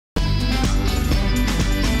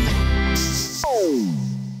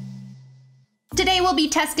Today we'll be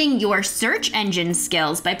testing your search engine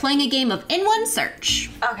skills by playing a game of In One Search.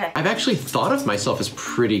 Okay. I've actually thought of myself as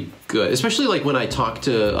pretty good, especially like when I talk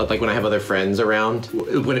to, like when I have other friends around,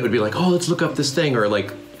 when it would be like, oh, let's look up this thing, or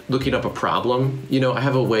like looking up a problem. You know, I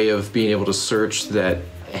have a way of being able to search that,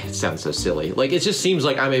 it sounds so silly. Like, it just seems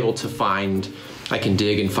like I'm able to find, I can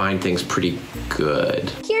dig and find things pretty good.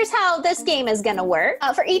 Here's how this game is gonna work.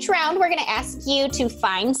 For each round, we're gonna ask you to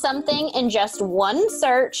find something in just one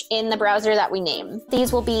search in the browser that we name.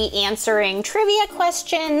 These will be answering trivia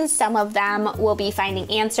questions. Some of them will be finding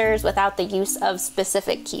answers without the use of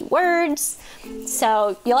specific keywords.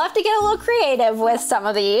 So you'll have to get a little creative with some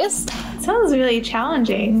of these. It sounds really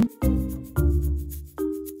challenging.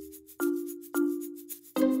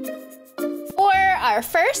 For our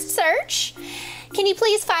first search, can you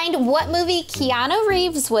please find what movie Keanu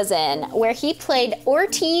Reeves was in, where he played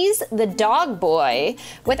Ortiz the dog boy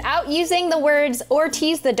without using the words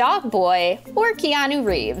Ortiz the dog boy or Keanu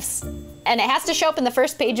Reeves? And it has to show up in the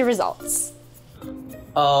first page of results.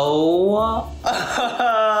 Oh,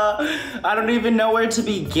 I don't even know where to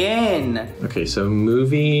begin. Okay, so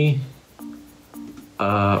movie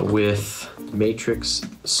with Matrix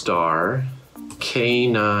star,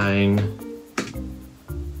 K9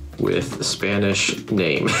 with a Spanish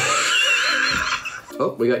name.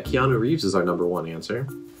 Oh, we got Keanu Reeves as our #1 answer.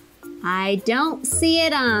 I don't see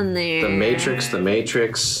it on there. The Matrix, The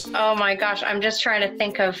Matrix. Oh my gosh, I'm just trying to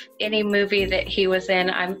think of any movie that he was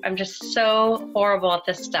in. I'm just so horrible at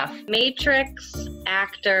this stuff. Matrix,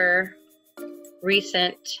 actor,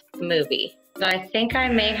 recent movie. I think I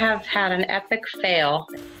may have had an epic fail.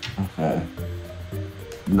 Okay.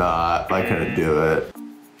 Nah, I couldn't do it.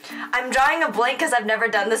 I'm drawing a blank because I've never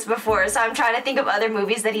done this before, so I'm trying to think of other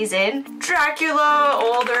movies that he's in. Dracula,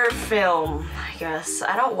 older film, I guess.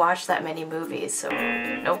 I don't watch that many movies, so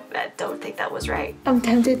nope, I don't think that was right. I'm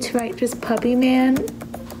tempted to write just Puppy Man.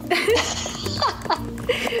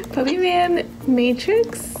 Puppy Man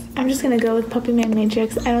Matrix? I'm just gonna go with Puppy Man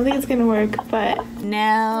Matrix. I don't think it's gonna work, but...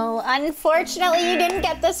 No, unfortunately you didn't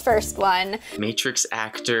get this first one. Matrix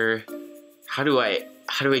actor. How do I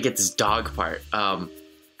get this dog part?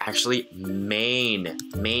 Actually, main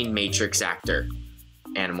Matrix actor,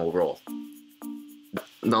 animal role.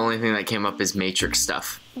 The only thing that came up is Matrix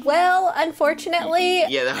stuff. Well, unfortunately,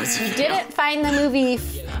 yeah, that was you didn't find the movie.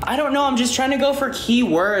 I don't know, I'm just trying to go for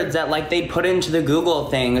keywords that like they put into the Google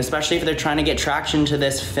thing, especially if they're trying to get traction to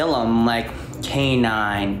this film, like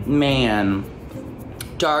K9, man,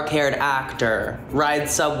 dark-haired actor,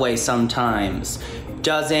 rides subway sometimes,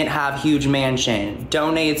 doesn't have huge mansion,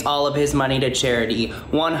 donates all of his money to charity,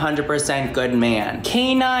 100% good man.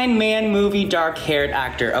 K9 man movie dark-haired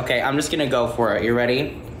actor. Okay, I'm just gonna go for it. You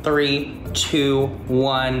ready? 3, 2,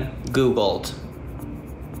 1, Googled.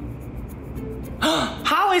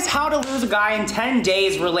 How is How to Lose a Guy in 10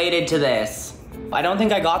 Days related to this? I don't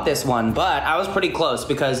think I got this one, but I was pretty close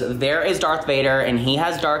because there is Darth Vader and he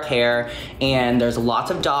has dark hair and there's lots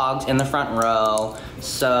of dogs in the front row.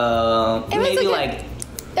 So maybe like...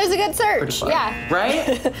 It was a good search, yeah. Right?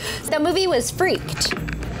 The movie was Freaked.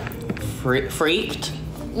 Freaked?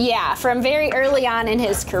 Yeah, from very early on in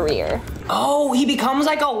his career. Oh, he becomes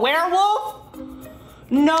like a werewolf?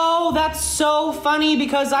 No, that's so funny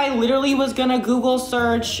because I literally was gonna Google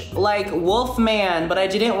search like Wolfman, but I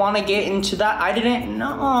didn't want to get into that. I didn't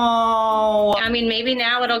know. I mean, maybe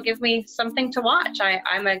now it'll give me something to watch.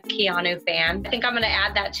 I'm a Keanu fan. I think I'm gonna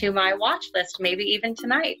add that to my watch list, maybe even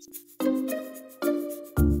tonight.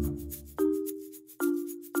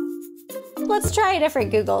 Let's try a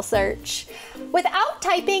different Google search. Without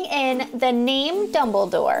typing in the name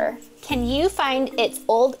Dumbledore, can you find its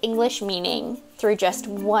Old English meaning through just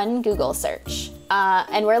one Google search?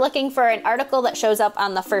 And we're looking for an article that shows up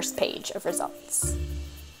on the first page of results.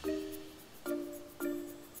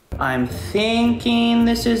 I'm thinking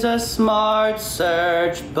this is a smart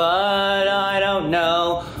search, but I don't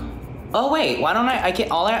know. Oh wait, why don't I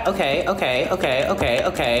get all that? Okay,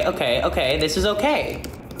 this is okay.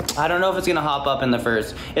 I don't know if it's gonna hop up in the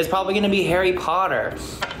first. It's probably gonna be Harry Potter.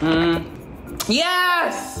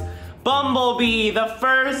 Yes! Bumblebee, the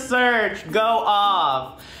first search, go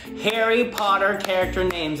off. Harry Potter character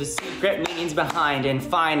names, the secret meanings behind, and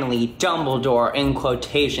finally, Dumbledore, in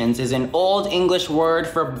quotations, is an Old English word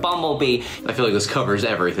for bumblebee. I feel like this covers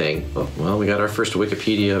everything. Oh, well, we got our first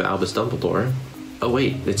Wikipedia of Albus Dumbledore. Oh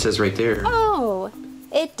wait, it says right there. Oh,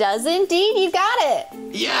 it does indeed, you got it.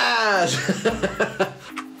 Yes!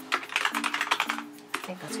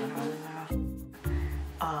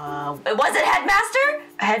 It wasn't Headmaster?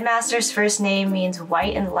 Headmaster's first name means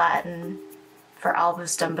white in Latin for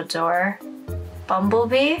Albus Dumbledore.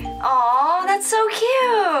 Bumblebee? Aw, that's so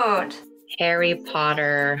cute! Harry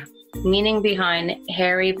Potter. Meaning behind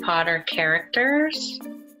Harry Potter characters.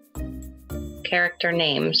 Character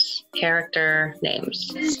names. Character names.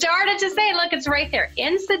 Started to say, look, it's right there.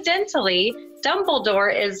 Incidentally,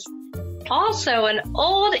 Dumbledore is also an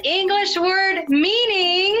Old English word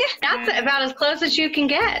meaning. That's about as close as you can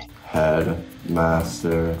get.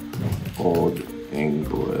 Headmaster, Old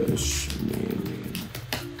English meaning.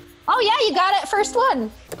 Oh yeah, you got it. First one.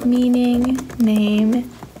 Meaning, name,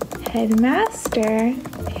 headmaster,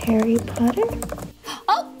 Harry Potter.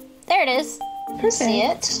 Oh, there it is. Perfect. See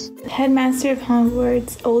it? Headmaster of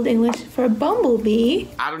Hogwarts, Old English for Bumblebee.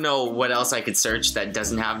 I don't know what else I could search that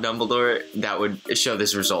doesn't have Dumbledore that would show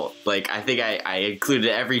this result. Like, I think I included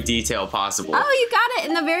every detail possible. Oh, you got it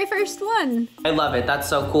in the very first one. I love it. That's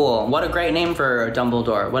so cool. What a great name for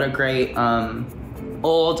Dumbledore. What a great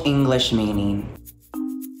Old English meaning.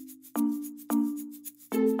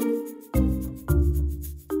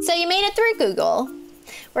 So you made it through Google.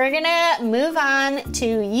 We're gonna move on to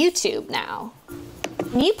YouTube now.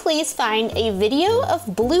 Can you please find a video of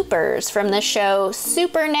bloopers from the show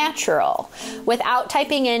Supernatural without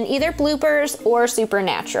typing in either bloopers or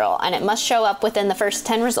Supernatural, and it must show up within the first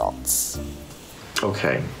 10 results.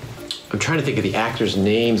 Okay. I'm trying to think of the actors'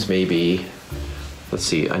 names, maybe. Let's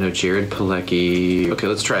see. I know Jared Padalecki. Okay,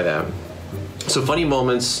 let's try that. So, funny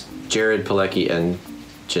moments, Jared Padalecki and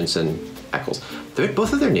Jensen Ackles.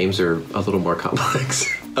 Both of their names are a little more complex.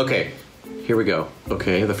 Okay. Here we go.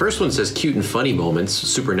 Okay, the first one says cute and funny moments,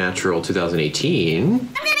 Supernatural 2018. I'm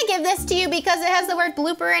gonna give this to you because it has the word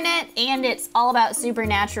blooper in it and it's all about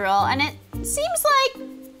Supernatural, and it seems like,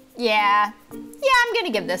 yeah, I'm gonna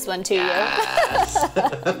give this one to you.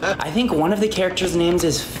 I think one of the characters' names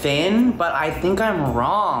is Finn, but I think I'm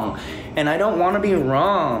wrong, and I don't want to be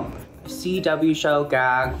wrong. CW show,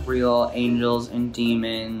 gag, real, angels and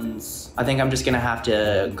demons. I think I'm just gonna have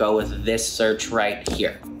to go with this search right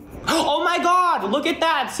here. Oh my god, look at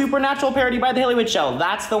that! Supernatural parody by The Hollywood Show.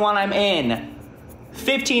 That's the one I'm in.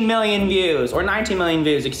 15 million views, or 19 million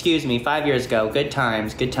views, excuse me, 5 years ago. Good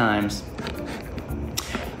times, good times.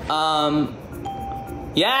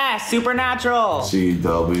 Yeah, Supernatural!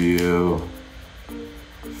 CW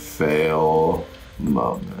fail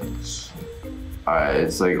moments. Alright,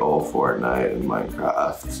 it's like all Fortnite and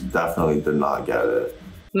Minecraft. Definitely did not get it.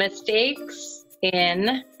 Mistakes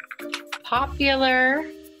in popular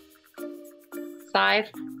sci-fi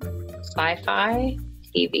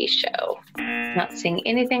TV show. Not seeing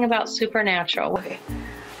anything about Supernatural. Okay.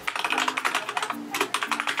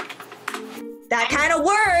 That kind of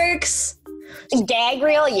works. Gag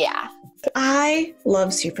reel, yeah. I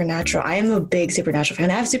love Supernatural. I am a big Supernatural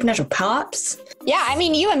fan. I have Supernatural pops. Yeah, I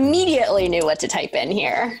mean, you immediately knew what to type in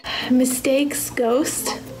here. Mistakes,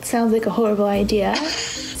 Ghost. Sounds like a horrible idea.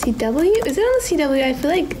 CW? Is it on the CW? I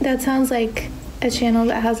feel like that sounds like a channel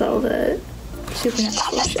that has all the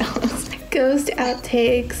Supernatural shows. Ghost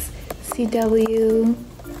outtakes, CW.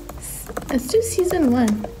 Let's do season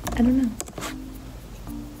 1. I don't know.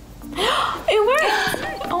 It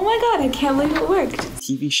worked! Oh my god, I can't believe it worked.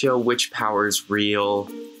 TV show Which Powers Real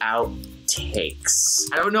outtakes.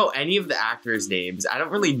 I don't know any of the actors' names. I don't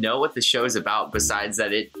really know what the show is about besides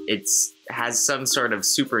that it has some sort of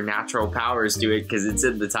supernatural powers to it because it's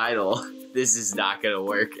in the title. This is not gonna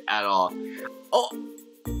work at all. Oh,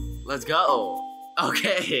 let's go.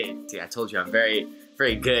 Okay. See, I told you I'm very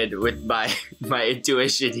good with my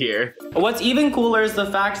intuition here. What's even cooler is the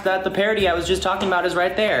fact that the parody I was just talking about is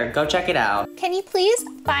right there. Go check it out. Can you please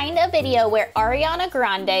find a video where Ariana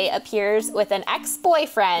Grande appears with an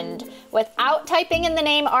ex-boyfriend without typing in the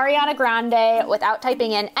name Ariana Grande, without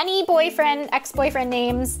typing in any boyfriend, ex-boyfriend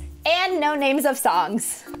names, and no names of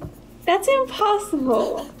songs? That's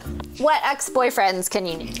impossible. What ex-boyfriends can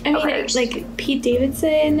you name? I mean, like Pete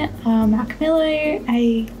Davidson, Mac Miller,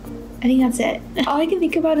 I think that's it. All I can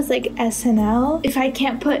think about is like SNL. If I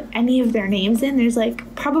can't put any of their names in, there's like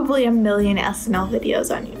probably a million SNL videos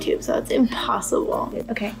on YouTube, so it's impossible.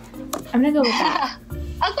 Okay, I'm gonna go with that.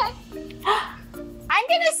 Okay.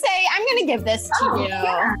 I'm gonna give this to you.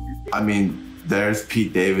 Yeah. I mean, there's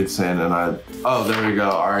Pete Davidson and oh, there we go,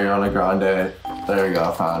 Ariana Grande. There we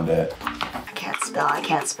go, found it. I can't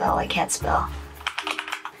spell.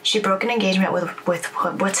 She broke an engagement with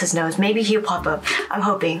what's his nose? Maybe he'll pop up. I'm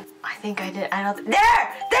hoping. I think I did. I don't.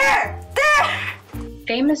 There!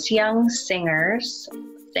 Famous young singers.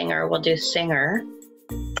 Singer, we'll do singer.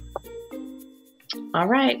 All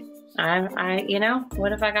right. I you know,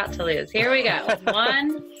 what have I got to lose? Here we go.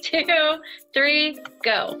 1, 2, 3,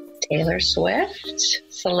 go. Taylor Swift.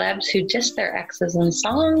 Celebs who diss their exes in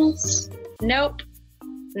songs. Nope.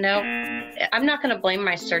 No, I'm not going to blame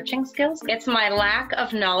my searching skills. It's my lack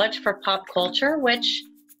of knowledge for pop culture, which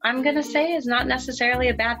I'm going to say is not necessarily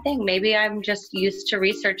a bad thing. Maybe I'm just used to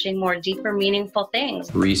researching more deeper, meaningful things.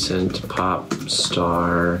 Recent pop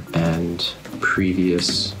star and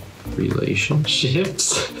previous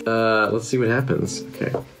relationships. Let's see what happens.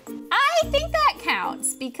 Okay. I think that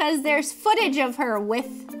counts because there's footage of her with.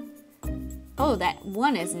 Oh, that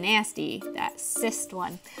one is nasty. That cyst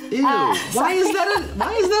one. Ew. Why is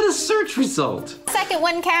that a search result? Second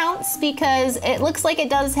one counts because it looks like it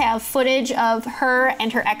does have footage of her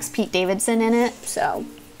and her ex Pete Davidson in it. So.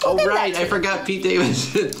 Oh right, I forgot Pete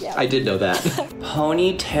Davidson. Yeah. I did know that.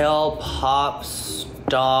 Ponytail pop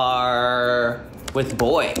star with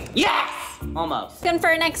boy. Yes! Almost. Looking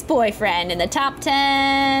for an ex-boyfriend in the top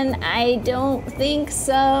 10? I don't think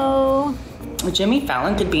so. Jimmy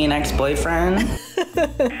Fallon could be an ex-boyfriend.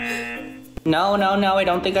 No, I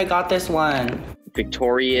don't think I got this one.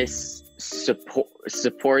 Victorious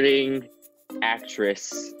supporting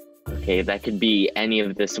actress. Okay, that could be any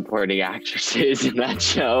of the supporting actresses in that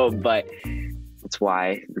show, but that's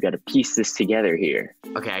why we gotta piece this together here.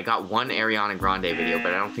 Okay, I got one Ariana Grande video,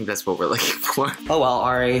 but I don't think that's what we're looking for. Oh well,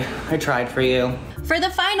 Ari, I tried for you. For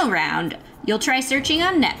the final round, you'll try searching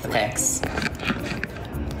on Netflix. Okay.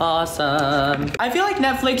 Awesome. I feel like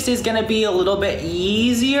Netflix is gonna be a little bit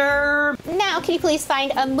easier. Now, can you please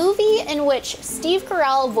find a movie in which Steve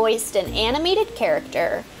Carell voiced an animated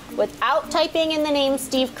character without typing in the name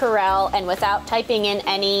Steve Carell and without typing in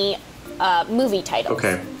any movie titles?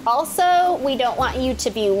 Okay. Also, we don't want you to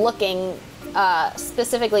be looking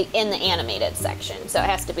specifically in the animated section, so it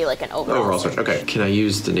has to be like an overall search. Okay. Can I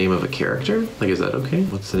use the name of a character? Like, is that okay?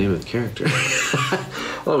 What's the name of the character?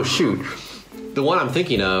 Oh shoot. The one I'm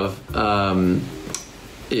thinking of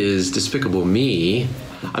is Despicable Me.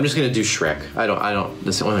 I'm just gonna do Shrek. I don't.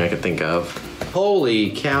 That's the only thing I can think of.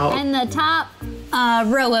 Holy cow! And the top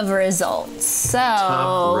row of results. So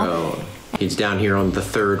top row. He's down here on the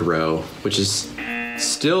third row, which is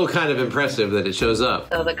still kind of impressive that it shows up.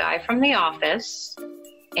 So the guy from The Office,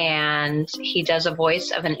 and he does a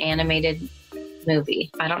voice of an animated movie.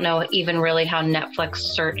 I don't know even really how Netflix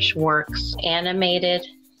search works. Animated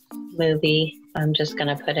movie. I'm just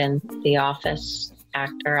gonna put in The Office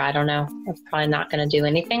actor. I don't know. It's probably not gonna do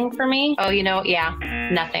anything for me. Oh, you know, yeah,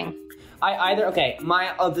 nothing.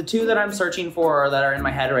 The two that I'm searching for that are in my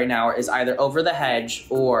head right now is either Over the Hedge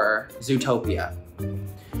or Zootopia.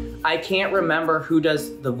 I can't remember who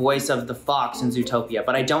does the voice of the fox in Zootopia,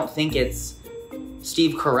 but I don't think it's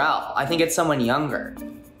Steve Carell. I think it's someone younger.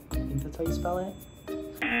 I think that's how you spell it.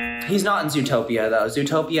 He's not in Zootopia though.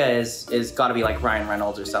 Zootopia is gotta be like Ryan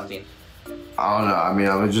Reynolds or something. I don't know. I mean,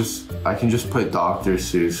 I can just put Dr.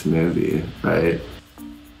 Seuss movie, right?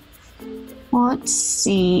 let's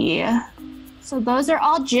see. So those are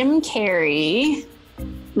all Jim Carrey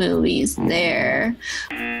movies there.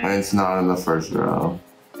 And it's not in the first row.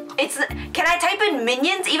 Can I type in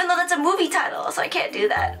Minions even though that's a movie title? So I can't do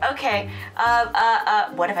that. Okay.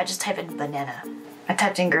 What if I just type in banana? I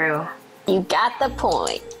typed in Gru. You got the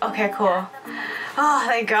point. Okay, cool. Oh,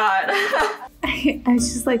 thank God. I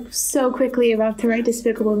was just like so quickly about to write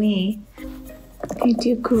Despicable Me. I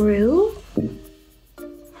do Gru? There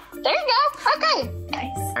you go. Okay.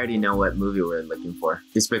 Nice. I already know what movie we're looking for.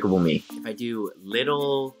 Despicable Me. If I do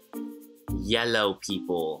Little Yellow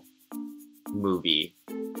People movie,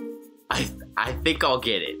 I think I'll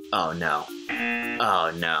get it. Oh no.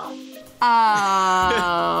 Oh no.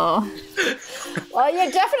 Oh. Well,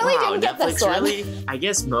 you definitely didn't get this one. Really? I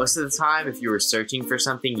guess most of the time, if you were searching for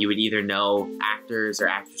something, you would either know actors or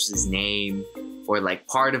actress's name, or like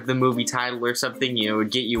part of the movie title or something. You know,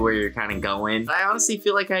 would get you where you're kind of going. I honestly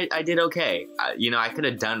feel like I did okay. You know, I could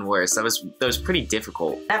have done worse. That was pretty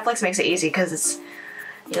difficult. Netflix makes it easy because it's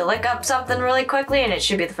you look up something really quickly and it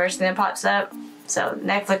should be the first thing that pops up. So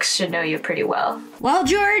Netflix should know you pretty well. Well,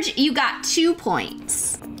 George, you got 2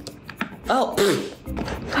 points. Oh.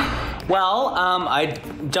 Well, I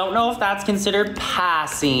don't know if that's considered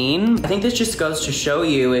passing. I think this just goes to show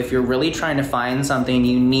you if you're really trying to find something,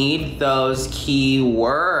 you need those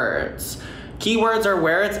keywords. Keywords are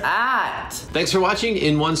where it's at. Thanks for watching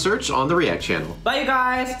In One Search on the React channel. Bye, you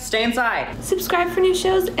guys. Stay inside. Subscribe for new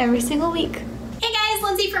shows every single week. Hey guys,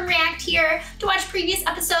 Lindsey from React here. To watch previous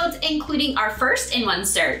episodes, including our first In One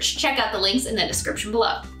Search, check out the links in the description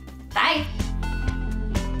below. Bye.